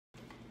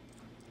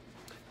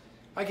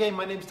Hi again,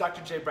 my name is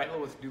Dr. Jay Brightwell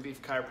with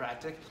Leaf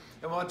Chiropractic,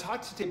 and I want to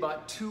talk to you today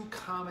about two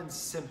common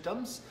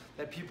symptoms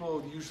that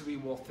people usually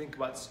will think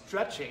about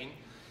stretching.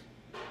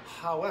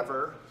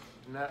 However,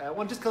 and I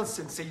want to just come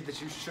and say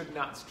that you should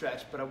not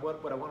stretch, but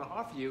what I want to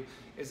offer you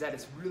is that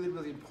it's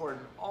really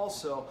important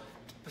also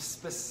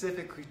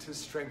specifically to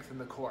strengthen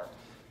the core.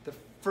 The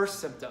first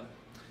symptom,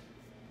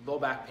 low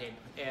back pain,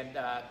 and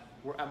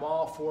I'm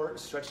all for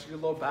stretching your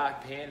low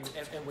back pain,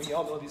 and we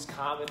all know these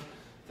common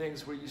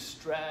things where you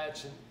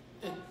stretch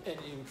and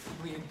you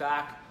lean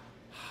back.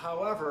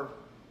 However,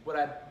 what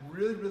I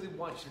really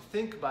want you to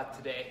think about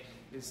today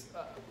is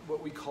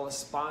what we call a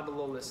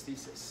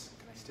spondylolisthesis.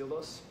 Can I steal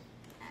those?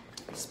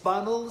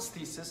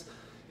 Spondylolisthesis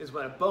is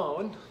when a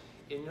bone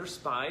in your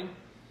spine,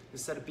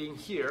 instead of being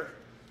here,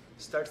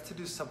 starts to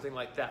do something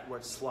like that, where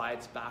it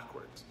slides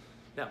backwards.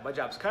 Now, my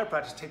job as a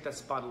chiropractor is to take that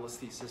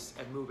spondylolisthesis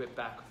and move it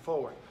back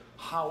forward.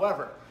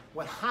 However,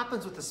 what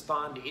happens with the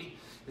spondy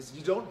is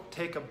you don't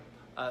take a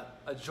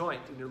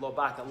joint in your low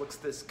back that looks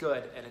this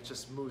good and it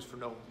just moves for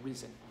no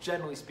reason,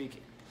 generally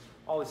speaking.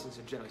 All these things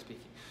are generally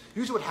speaking.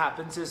 Usually what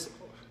happens is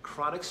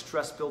chronic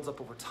stress builds up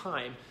over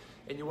time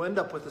and you end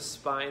up with a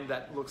spine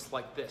that looks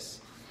like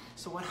this.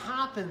 So what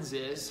happens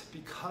is,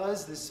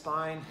 because the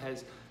spine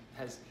has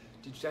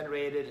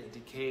degenerated and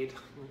decayed,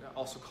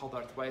 also called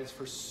arthritis,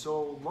 for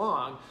so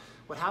long,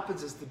 what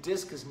happens is the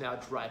disc is now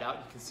dried out.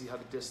 You can see how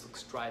the disc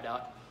looks dried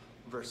out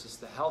versus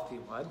the healthy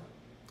one.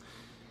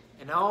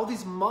 And now all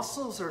these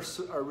muscles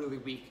are really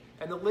weak,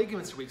 and the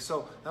ligaments are weak.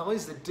 So not only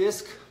is the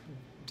disc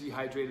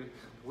dehydrated,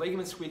 the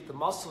ligaments weak, the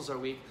muscles are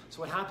weak. So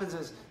what happens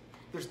is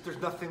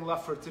there's nothing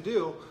left for it to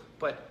do,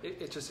 but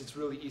it's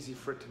really easy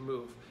for it to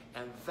move.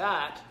 And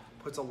that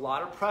puts a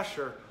lot of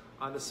pressure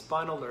on the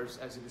spinal nerves,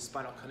 as in the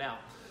spinal canal.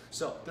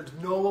 So there's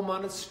no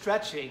amount of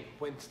stretching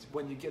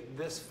when you get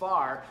this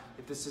far,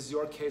 if this is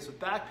your case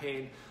with back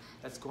pain,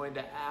 that's going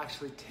to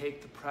actually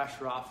take the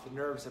pressure off the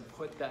nerves and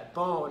put that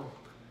bone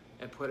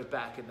and put it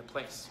back into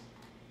place.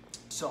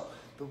 So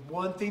the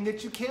one thing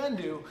that you can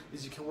do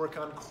is you can work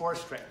on core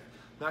strength.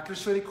 I'm not going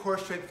to show you core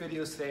strength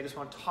videos today. I just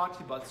want to talk to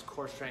you about this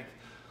core strength.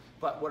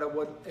 But what I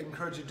would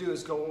encourage you to do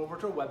is go over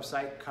to our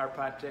website,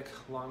 chiropractic,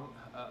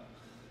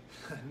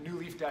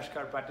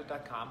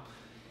 newleaf-chiropractic.com,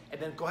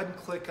 and then go ahead and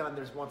click on,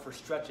 there's one for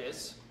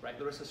stretches, right,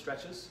 Larissa,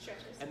 stretches?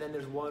 Stretches. And then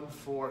there's one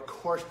for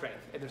core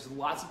strength. And there's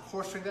lots of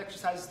core strength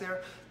exercises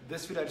there.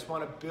 This video, I just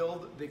want to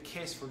build the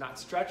case for not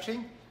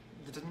stretching.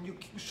 That doesn't mean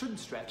you shouldn't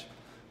stretch,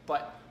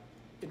 but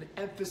an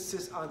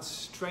emphasis on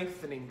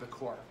strengthening the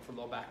core for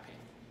low back pain.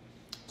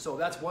 So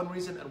that's one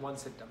reason and one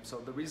symptom. So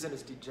the reason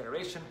is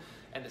degeneration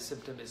and the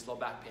symptom is low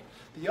back pain.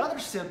 The other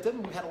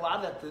symptom, we had a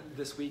lot of that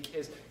this week,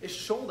 is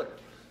shoulder.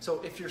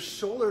 So if your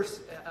shoulder's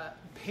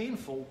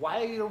painful,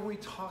 why are we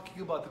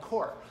talking about the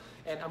core?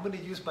 And I'm going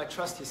to use my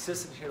trusty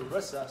assistant here,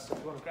 Larissa. So if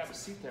you want to grab a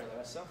seat there,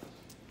 Larissa.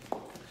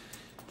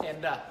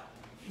 And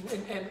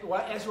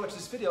as you watch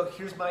this video,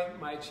 here's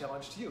my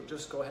challenge to you.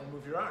 Just go ahead and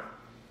move your arm.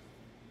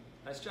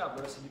 Nice job,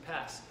 Larissa, you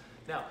pass.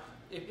 Now,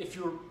 if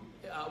you're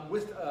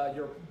with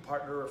your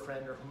partner or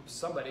friend or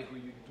somebody who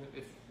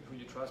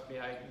you trust, may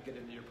I get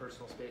into your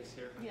personal space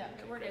here? Yeah,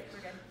 okay, we're good.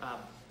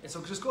 And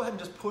so just go ahead and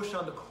just push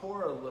on the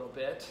core a little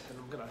bit. And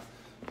I'm going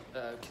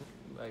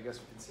to, I guess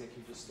we can see if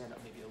you just stand up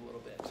maybe a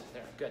little bit.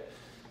 There, good.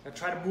 Now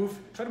try to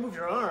move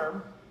your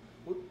arm.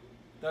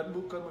 Go ahead and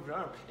move your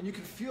arm. And you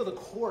can feel the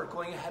core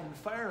going ahead and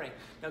firing.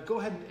 Now go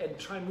ahead and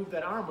try and move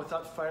that arm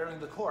without firing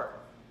the core.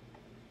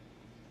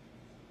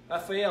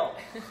 Rafael.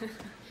 Okay,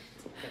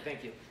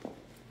 thank you.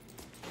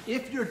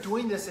 If you're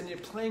doing this and you're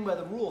playing by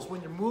the rules,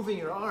 when you're moving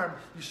your arm,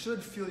 you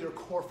should feel your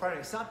core firing.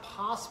 It's not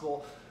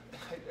possible,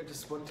 I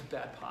just went into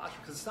bad posture,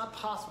 because it's not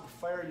possible to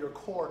fire your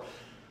core,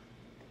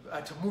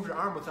 to move your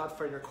arm without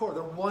firing your core.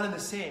 They're one and the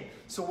same.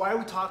 So why are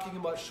we talking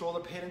about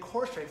shoulder pain and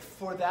core strength?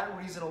 For that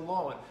reason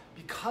alone.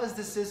 Because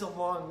this is a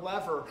long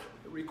lever,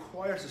 it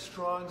requires a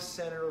strong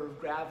center of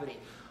gravity.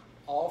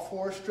 All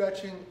for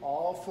stretching,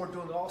 all for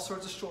doing all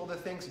sorts of shoulder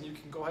things, and you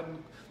can go ahead and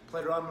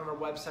play around on our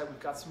website. We've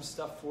got some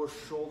stuff for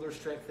shoulder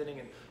strengthening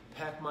and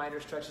pec minor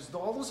stretches.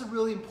 All those are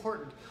really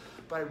important,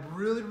 but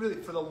really,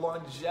 for the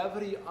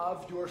longevity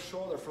of your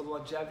shoulder, for the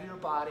longevity of your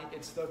body,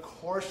 it's the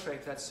core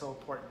strength that's so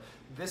important.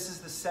 This is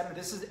the center.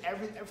 This is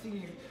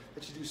everything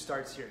that you do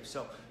starts here.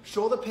 So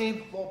shoulder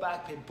pain, low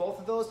back pain, both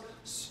of those,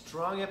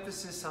 strong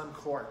emphasis on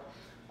core.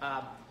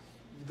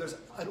 There's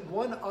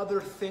one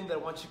other thing that I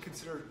want you to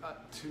consider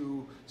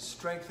to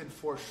strengthen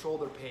for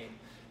shoulder pain.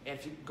 And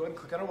if you go ahead and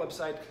click on our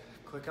website,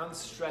 click on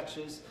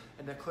stretches,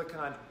 and then click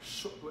on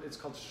it's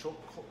called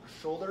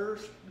shoulder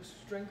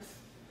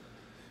strength.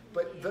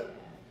 But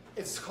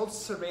it's called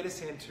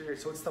serratus anterior.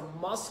 So it's the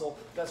muscle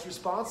that's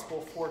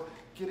responsible for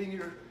getting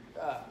your,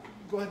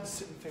 go ahead and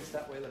sit and face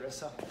that way,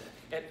 Larissa.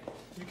 And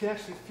you can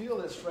actually feel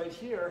this right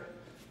here,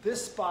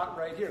 this spot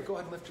right here. Go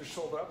ahead and lift your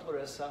shoulder up,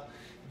 Larissa.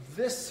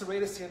 This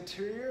serratus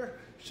anterior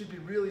should be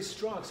really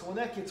strong. So when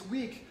that gets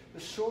weak, the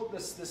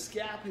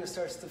scapula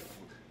starts to,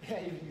 yeah,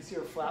 you can see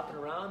her flapping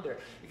around there.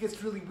 It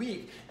gets really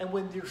weak. And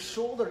when your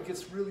shoulder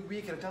gets really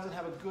weak and it doesn't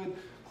have a good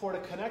core to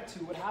connect to,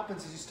 what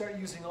happens is you start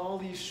using all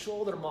these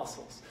shoulder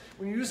muscles.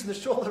 When you're using the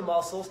shoulder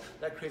muscles,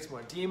 that creates more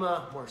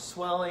edema, more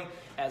swelling,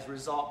 as a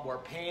result, more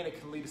pain. It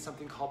can lead to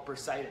something called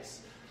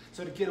bursitis.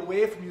 So to get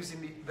away from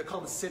using they're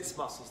called the sits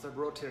muscles, the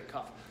rotator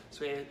cuff.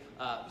 So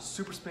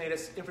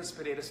supraspinatus,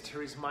 infraspinatus,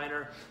 teres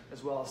minor,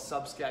 as well as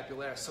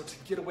subscapularis. So to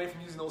get away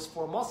from using those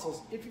four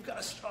muscles, if you've got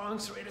a strong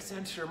serratus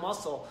anterior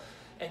muscle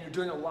and you're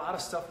doing a lot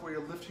of stuff where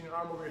you're lifting your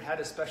arm over your head,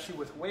 especially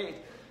with weight,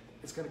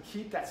 it's going to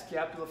keep that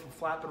scapula from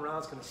flapping around.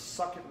 It's going to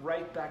suck it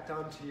right back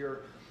down to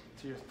your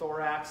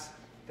thorax.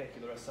 Thank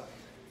you, Larissa.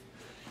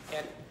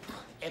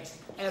 And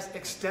as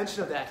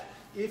extension of that,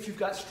 if you've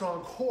got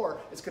strong core,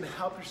 it's going to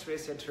help your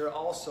serratus anterior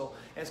also,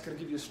 and it's going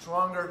to give you a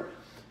stronger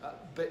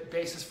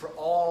basis for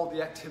all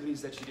the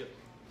activities that you do.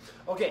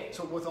 Okay,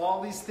 so with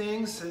all these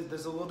things,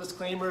 there's a little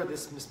disclaimer.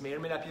 This may or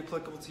may not be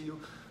applicable to you.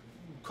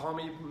 Call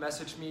me,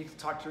 message me,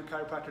 talk to your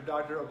chiropractor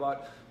doctor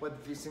about whether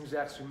these things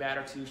actually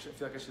matter to you. I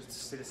feel like I should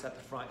say this at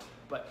the front.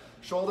 But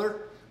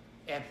shoulder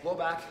and low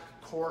back,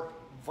 core,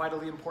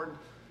 vitally important.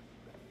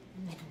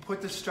 You can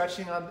put the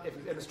stretching on,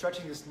 and the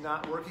stretching is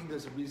not working,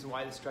 there's a reason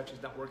why the stretching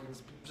is not working.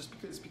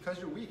 It's because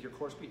you're weak, your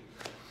core's weak.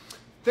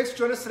 Thanks for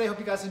joining us today. Hope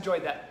you guys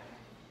enjoyed that.